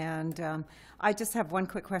Mayor. And I just have one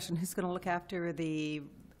quick question. Who's going to look after the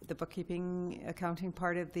bookkeeping accounting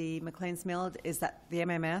part of the McLean's Mill? Is that the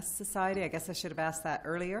MMS Society? I guess I should have asked that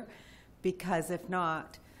earlier, because if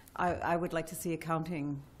not, I would like to see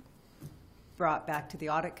accounting brought back to the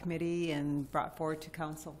audit committee and brought forward to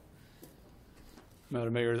council.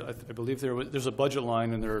 Madam Mayor, I believe there's a budget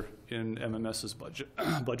line in MMS's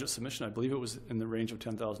budget submission. I believe it was in the range of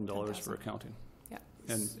 $10,000 for accounting. Yeah.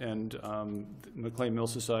 And McLean Mill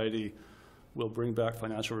Society will bring back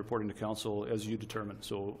financial reporting to council as you determine.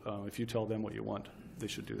 So if you tell them what you want, they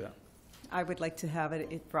should do that. I would like to have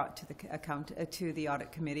it brought to the to the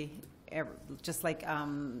audit committee, just like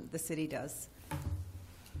the city does.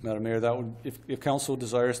 Madam Mayor, that would, if council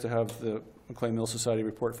desires to have the McLean Mill Society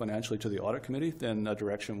report financially to the audit committee, then a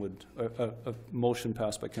direction would, a motion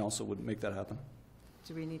passed by council would make that happen.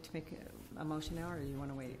 Do we need to make a motion now, or do you want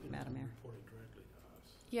to wait, Madam Mayor?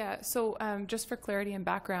 Yeah, so just for clarity and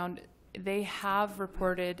background, they have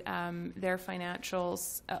reported their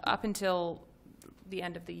financials up until the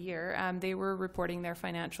end of the year. They were reporting their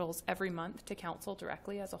financials every month to council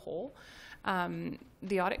directly as a whole.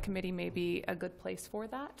 The audit committee may be a good place for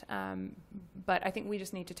that, but I think we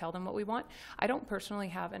just need to tell them what we want. I don't personally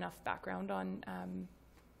have enough background on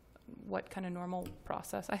what kind of normal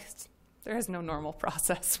process. There is no normal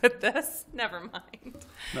process with this. Never mind.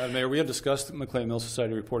 Madam Mayor, we have discussed McLean Mill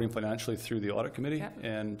Society reporting financially through the audit committee, Yep.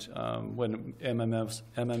 and when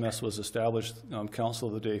MMS was established, council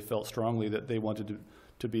of the day felt strongly that they wanted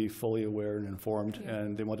to be fully aware and informed, Yeah.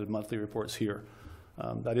 and they wanted monthly reports here.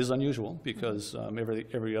 That is unusual because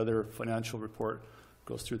every other financial report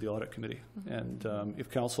goes through the audit committee. Mm-hmm. And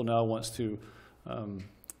if council now wants to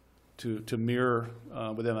mirror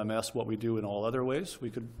with MMS what we do in all other ways, we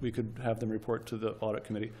could have them report to the audit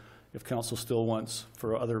committee. If council still wants,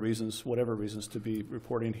 for other reasons, whatever reasons, to be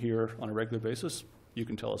reporting here on a regular basis, you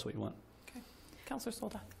can tell us what you want. Councillor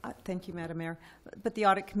Solda. Thank you, Madam Mayor. But the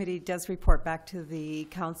audit committee does report back to the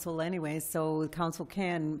council anyway, so the council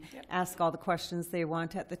can ask all the questions they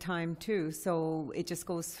want at the time too. So it just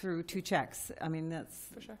goes through 2 checks. I mean, that's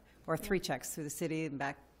For sure. or 3 checks through the city and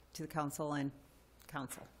back to the council and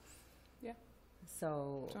council. Yeah.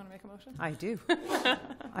 So Do you want to make a motion? I do.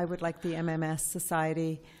 I would like the MMS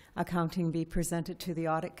Society accounting be presented to the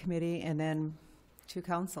audit committee and then to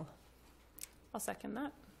council. I'll second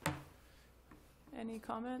that. Any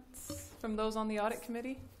comments from those on the audit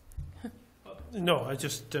committee? No, I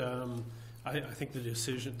just, I think the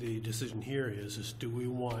decision here is do we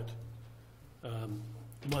want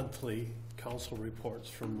monthly council reports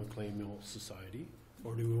from McLean Mill Society,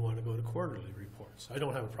 or do we want to go to quarterly reports? I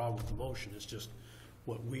don't have a problem with the motion. It's just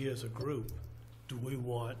what we as a group, do we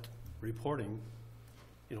want reporting,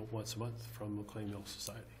 once a month from McLean Mill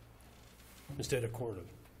Society instead of quarterly?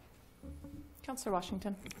 Councillor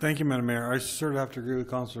Washington. Thank you, Madam Mayor. I sort of have to agree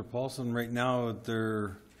with Councillor Paulson. Right now,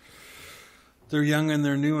 they're young and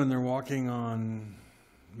they're new and they're walking on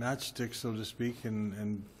matchstick, so to speak,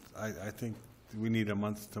 and I think we need a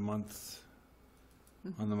month-to-month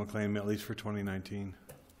on the McLean Mill, at least for 2019.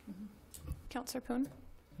 Councillor Poon?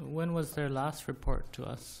 When was their last report to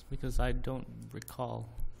us? Because I don't recall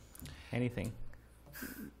anything.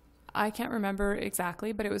 I can't remember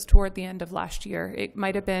exactly, but it was toward the end of last year. It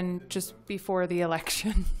might have been just before the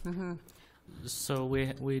election. So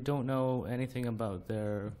we don't know anything about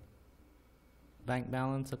their bank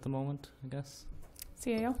balance at the moment, I guess?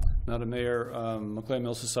 CAO? Madam Mayor, McLean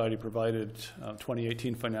Mill Society provided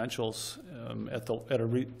 2018 financials at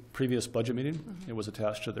a previous budget meeting. It was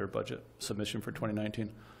attached to their budget submission for 2019.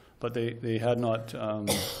 But they had not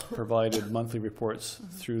provided monthly reports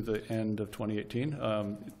through the end of 2018.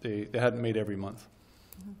 They hadn't made every month.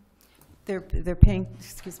 They're paying,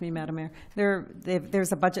 excuse me, Madam Mayor,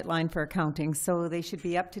 there's a budget line for accounting, so they should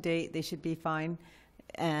be up to date, they should be fine,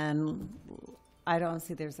 and I don't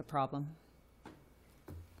see there's a problem.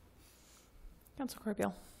 Councillor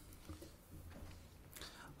Corbeil?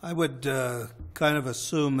 I would kind of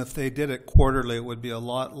assume if they did it quarterly, it would be a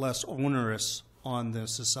lot less onerous on the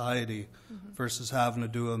society versus having to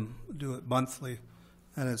do it monthly.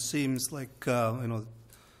 And it seems like,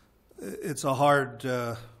 it's a hard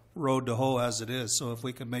road to hoe as it is. So if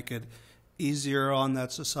we could make it easier on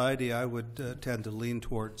that society, I would tend to lean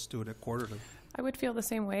towards doing it quarterly. I would feel the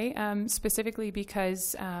same way, specifically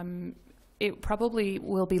because it probably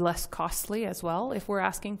will be less costly as well. If we're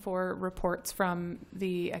asking for reports from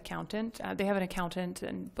the accountant, they have an accountant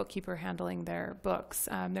and bookkeeper handling their books.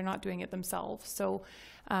 They're not doing it themselves. So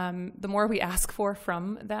the more we ask for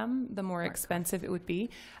from them, the more expensive it would be.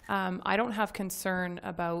 I don't have concern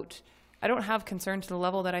to the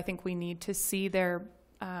level that I think we need to see their,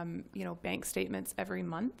 bank statements every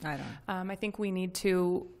month. I don't. I think we need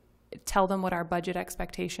to tell them what our budget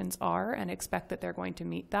expectations are and expect that they're going to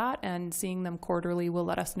meet that, and seeing them quarterly will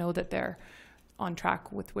let us know that they're on track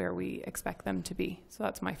with where we expect them to be. So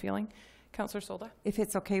that's my feeling. Councillor Solda? If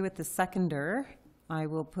it's okay with the seconder, I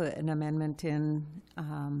will put an amendment in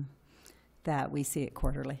that we see it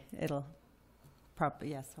quarterly. It'll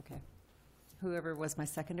probably, yes, okay. Whoever was my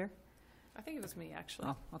seconder? I think it was me, actually.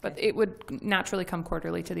 Oh, okay. But it would naturally come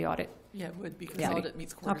quarterly to the audit. Yeah, it would, because Yeah. audit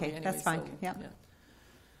meets quarterly Okay, anyway. that's fine, so, yeah.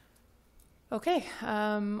 Okay,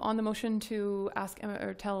 on the motion to ask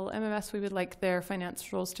or tell MMS we would like their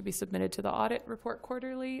financials to be submitted to the audit report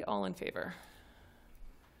quarterly, all in favor?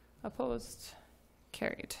 Opposed?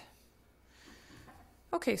 Carried.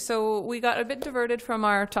 Okay, so we got a bit diverted from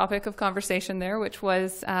our topic of conversation there, which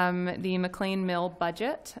was the McLean Mill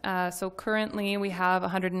budget. So currently we have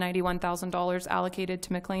 $191,000 allocated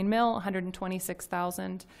to McLean Mill,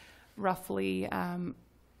 $126,000 roughly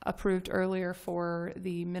approved earlier for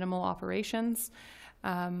the minimal operations.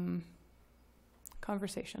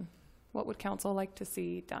 Conversation. What would council like to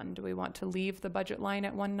see done? Do we want to leave the budget line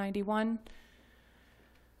at 191?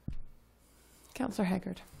 Councillor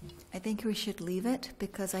Haggard. I think we should leave it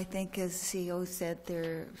because I think, as CEO said,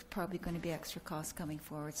 there's probably going to be extra costs coming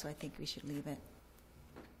forward, so I think we should leave it.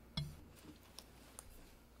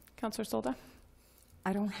 Councillor Solda.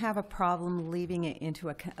 I don't have a problem leaving it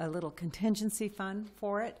into a little contingency fund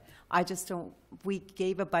for it. I just don't, we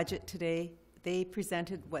gave a budget today. They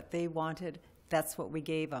presented what they wanted. That's what we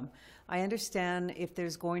gave them. I understand if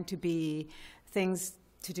there's going to be things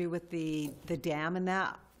to do with the dam and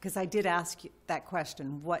that, because I did ask you that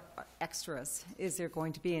question, what extras is there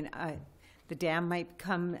going to be? And the dam might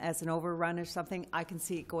come as an overrun or something. I can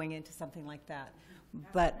see it going into something like that.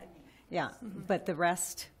 But, yeah, but the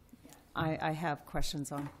rest, I have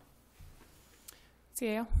questions on.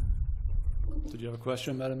 CAO. Did you have a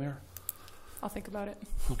question, Madam Mayor? I'll think about it.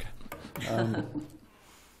 Okay.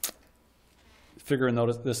 Figuring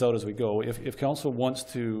this out as we go. If council wants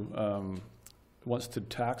to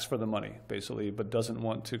tax for the money, basically, but doesn't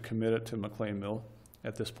want to commit it to McLean Mill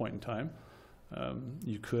at this point in time,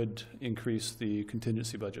 you could increase the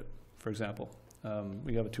contingency budget, for example.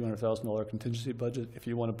 We have a $200,000 contingency budget. If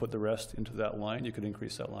you want to put the rest into that line, you could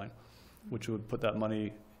increase that line, which would put that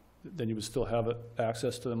money, then you would still have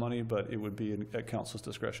access to the money, but it would be at council's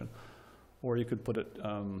discretion. Or you could put it,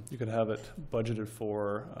 you could have it budgeted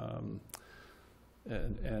for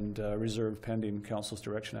and reserved pending council's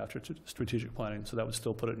direction after strategic planning. So that would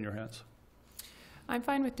still put it in your hands. I'm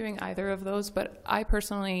fine with doing either of those, but I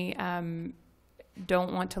personally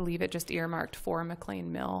don't want to leave it just earmarked for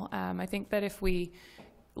McLean Mill. I think that if we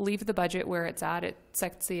leave the budget where it's at, it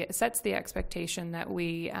sets the expectation that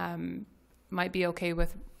we might be okay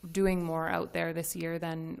with doing more out there this year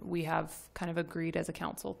than we have kind of agreed as a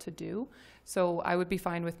council to do. So I would be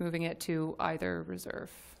fine with moving it to either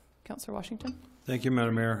reserve. Councillor Washington? Thank you,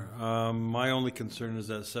 Madam Mayor. My only concern is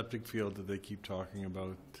that septic field that they keep talking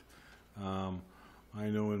about. I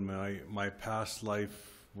know in my past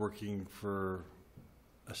life working for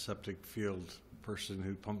a septic field person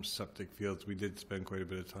who pumps septic fields, we did spend quite a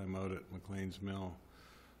bit of time out at McLean's Mill.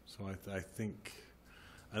 So I think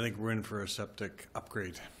we're in for a septic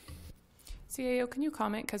upgrade. CAO, can you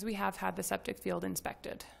comment? Because we have had the septic field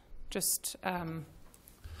inspected. Just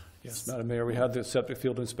Yes, Madam Mayor, we had the septic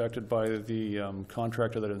field inspected by the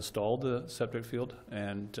contractor that installed the septic field,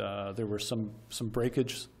 and there were some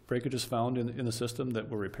breakages found in the system that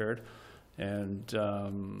were repaired, and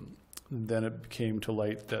then it came to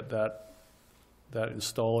light that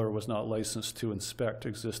installer was not licensed to inspect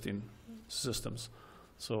existing systems.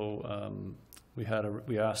 So we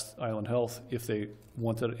asked Island Health if they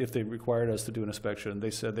required us to do an inspection.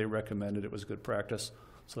 They said they recommended it was good practice,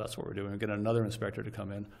 so that's what we're doing. We're getting another inspector to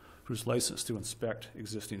come in who's licensed to inspect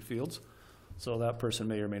existing fields. So that person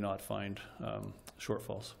may or may not find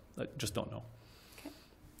shortfalls. I just don't know. Okay.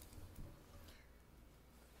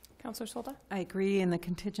 Councillor Solda? I agree in the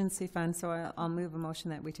contingency fund, so I'll move a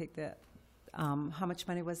motion that we take the, how much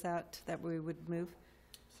money was that we would move?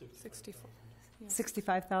 64. Yeah.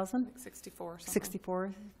 65,000? Like 64 or something.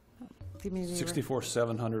 64? Give me the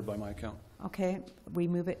 64,700 by my count. Okay, we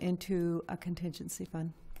move it into a contingency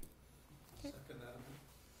fund. Okay.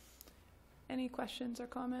 Any questions or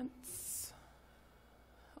comments?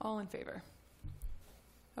 All in favor?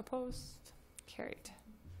 Opposed? Carried.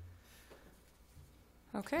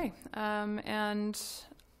 Okay, and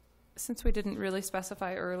since we didn't really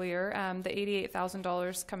specify earlier, the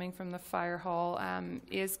 $88,000 coming from the fire hall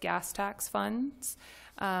is gas tax funds.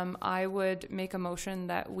 I would make a motion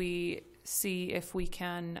that we see if we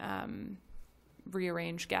can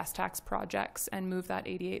rearrange gas tax projects and move that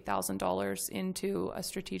 $88,000 into a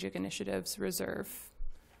strategic initiatives reserve.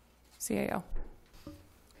 CAO.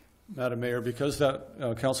 Madam Mayor, because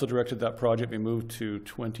that council directed that project be moved to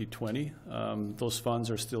 2020, those funds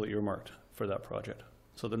are still earmarked for that project.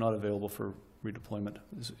 So they're not available for redeployment,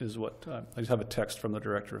 is what I just have a text from the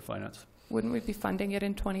Director of Finance. Wouldn't we be funding it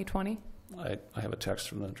in 2020? I have a text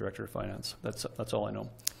from the Director of Finance. That's all I know.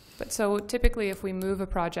 But so typically if we move a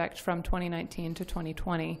project from 2019 to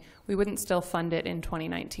 2020, we wouldn't still fund it in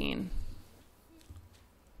 2019.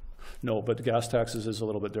 No, but the gas taxes is a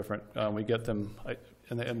little bit different. We get them,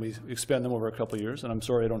 and we expend them over a couple of years. And I'm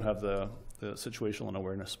sorry I don't have the situational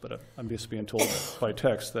awareness, but I'm just being told by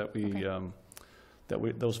text that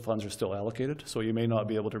those funds are still allocated. So you may not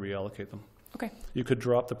be able to reallocate them. Okay. You could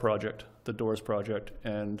drop the project, the doors project,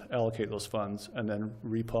 and allocate those funds, and then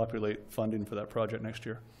repopulate funding for that project next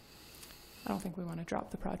year. I don't think we want to drop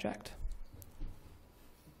the project.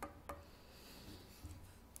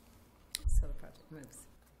 So the project moves.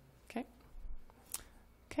 Okay.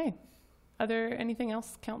 Okay. Anything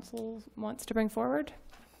else council wants to bring forward?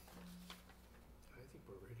 I think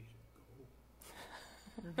we're ready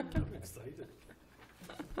to go. I'm excited.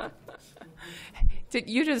 Did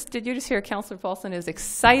you just hear Councillor Paulson is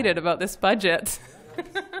excited about this budget?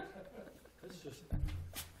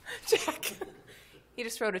 Check. He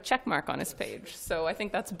just wrote a check mark on his page, so I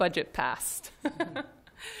think that's budget passed.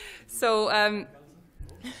 So,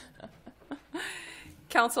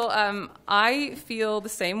 Council, I feel the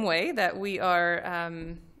same way, that we are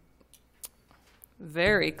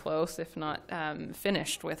very close, if not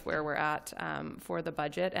finished with where we're at for the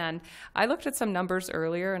budget. And I looked at some numbers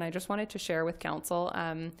earlier, and I just wanted to share with council.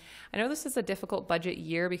 I know this is a difficult budget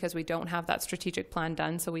year because we don't have that strategic plan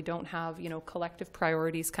done, so we don't have, collective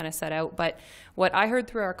priorities kind of set out. But what I heard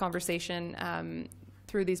through our conversation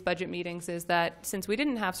through these budget meetings is that since we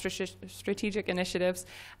didn't have strategic initiatives,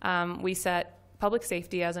 we set public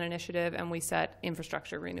safety as an initiative, and we set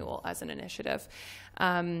infrastructure renewal as an initiative.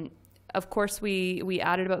 Of course, we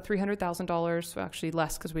added about $300,000, well, actually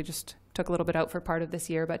less because we just took a little bit out for part of this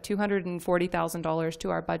year, but $240,000 to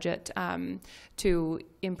our budget to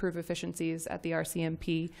improve efficiencies at the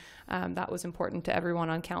RCMP. That was important to everyone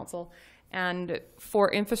on council. And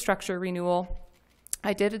for infrastructure renewal,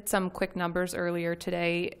 I did some quick numbers earlier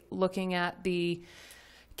today looking at the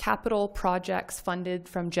capital projects funded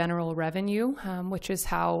from general revenue, which is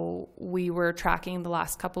how we were tracking the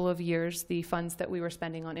last couple of years, the funds that we were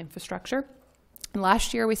spending on infrastructure. And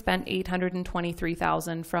last year we spent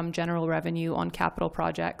 $823,000 from general revenue on capital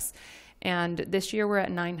projects. And this year we're at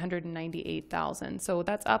 $998,000. So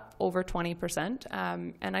that's up over 20%.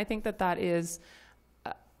 And I think that is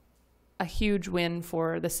a huge win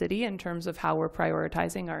for the city in terms of how we're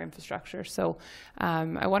prioritizing our infrastructure. So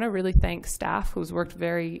I want to really thank staff who's worked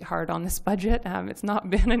very hard on this budget. It's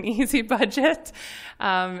not been an easy budget,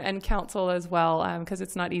 and council as well, because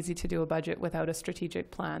it's not easy to do a budget without a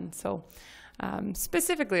strategic plan. So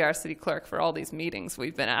specifically our city clerk for all these meetings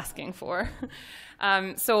we've been asking for.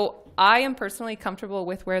 So I am personally comfortable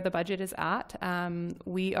with where the budget is at.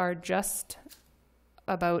 We are just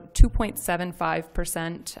about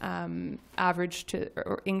 2.75% average to,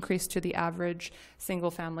 or increase to the average single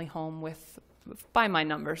family home with, by my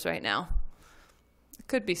numbers right now. It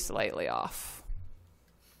could be slightly off.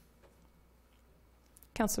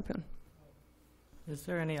 Councillor Poon. Is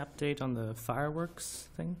there any update on the fireworks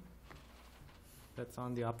thing that's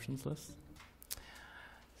on the options list?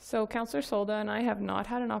 So Councillor Solda and I have not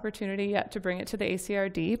had an opportunity yet to bring it to the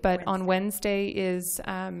ACRD, but on Wednesday is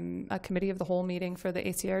a committee of the whole meeting for the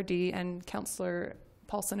ACRD, and Councillor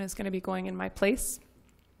Paulson is going to be going in my place.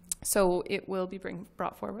 So it will be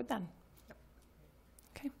brought forward then.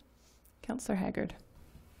 Okay. Councillor Haggard.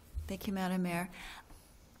 Thank you, Madam Mayor.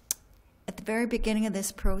 At the very beginning of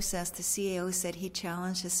this process, the CAO said he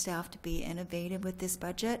challenged his staff to be innovative with this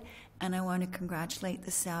budget, and I want to congratulate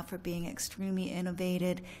the staff for being extremely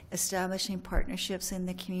innovative, establishing partnerships in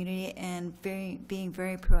the community, and being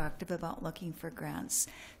very proactive about looking for grants.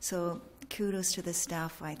 So kudos to the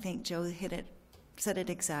staff. I think Joe said it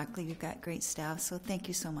exactly. You've got great staff, so thank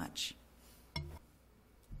you so much.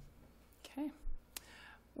 Okay.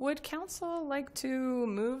 Would council like to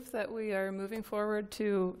move that we are moving forward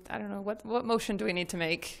to, I don't know, what motion do we need to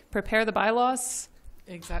make? Prepare the bylaws?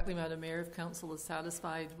 Exactly, Madam Mayor. If council is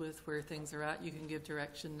satisfied with where things are at, you can give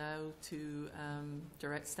direction now to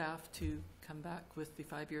direct staff to come back with the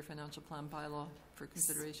 5-year financial plan bylaw for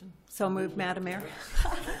consideration. So moved, Madam Mayor.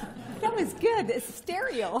 That was good. It's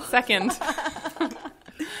stereo. Second.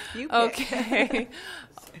 You pick. Okay.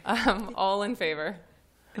 All in favor?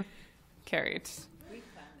 Carried. We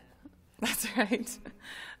planned that. That's right.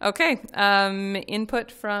 Okay.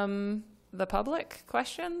 Input from the public.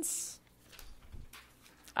 Questions?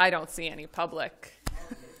 I don't see any public.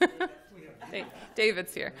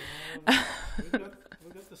 David's here. We've got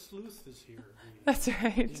the sleuth is here. That's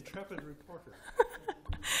right. The intrepid reporter.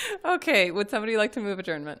 Okay. Would somebody like to move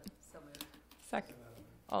adjournment? So moved. Second.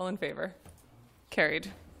 All in favor?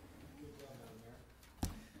 Carried.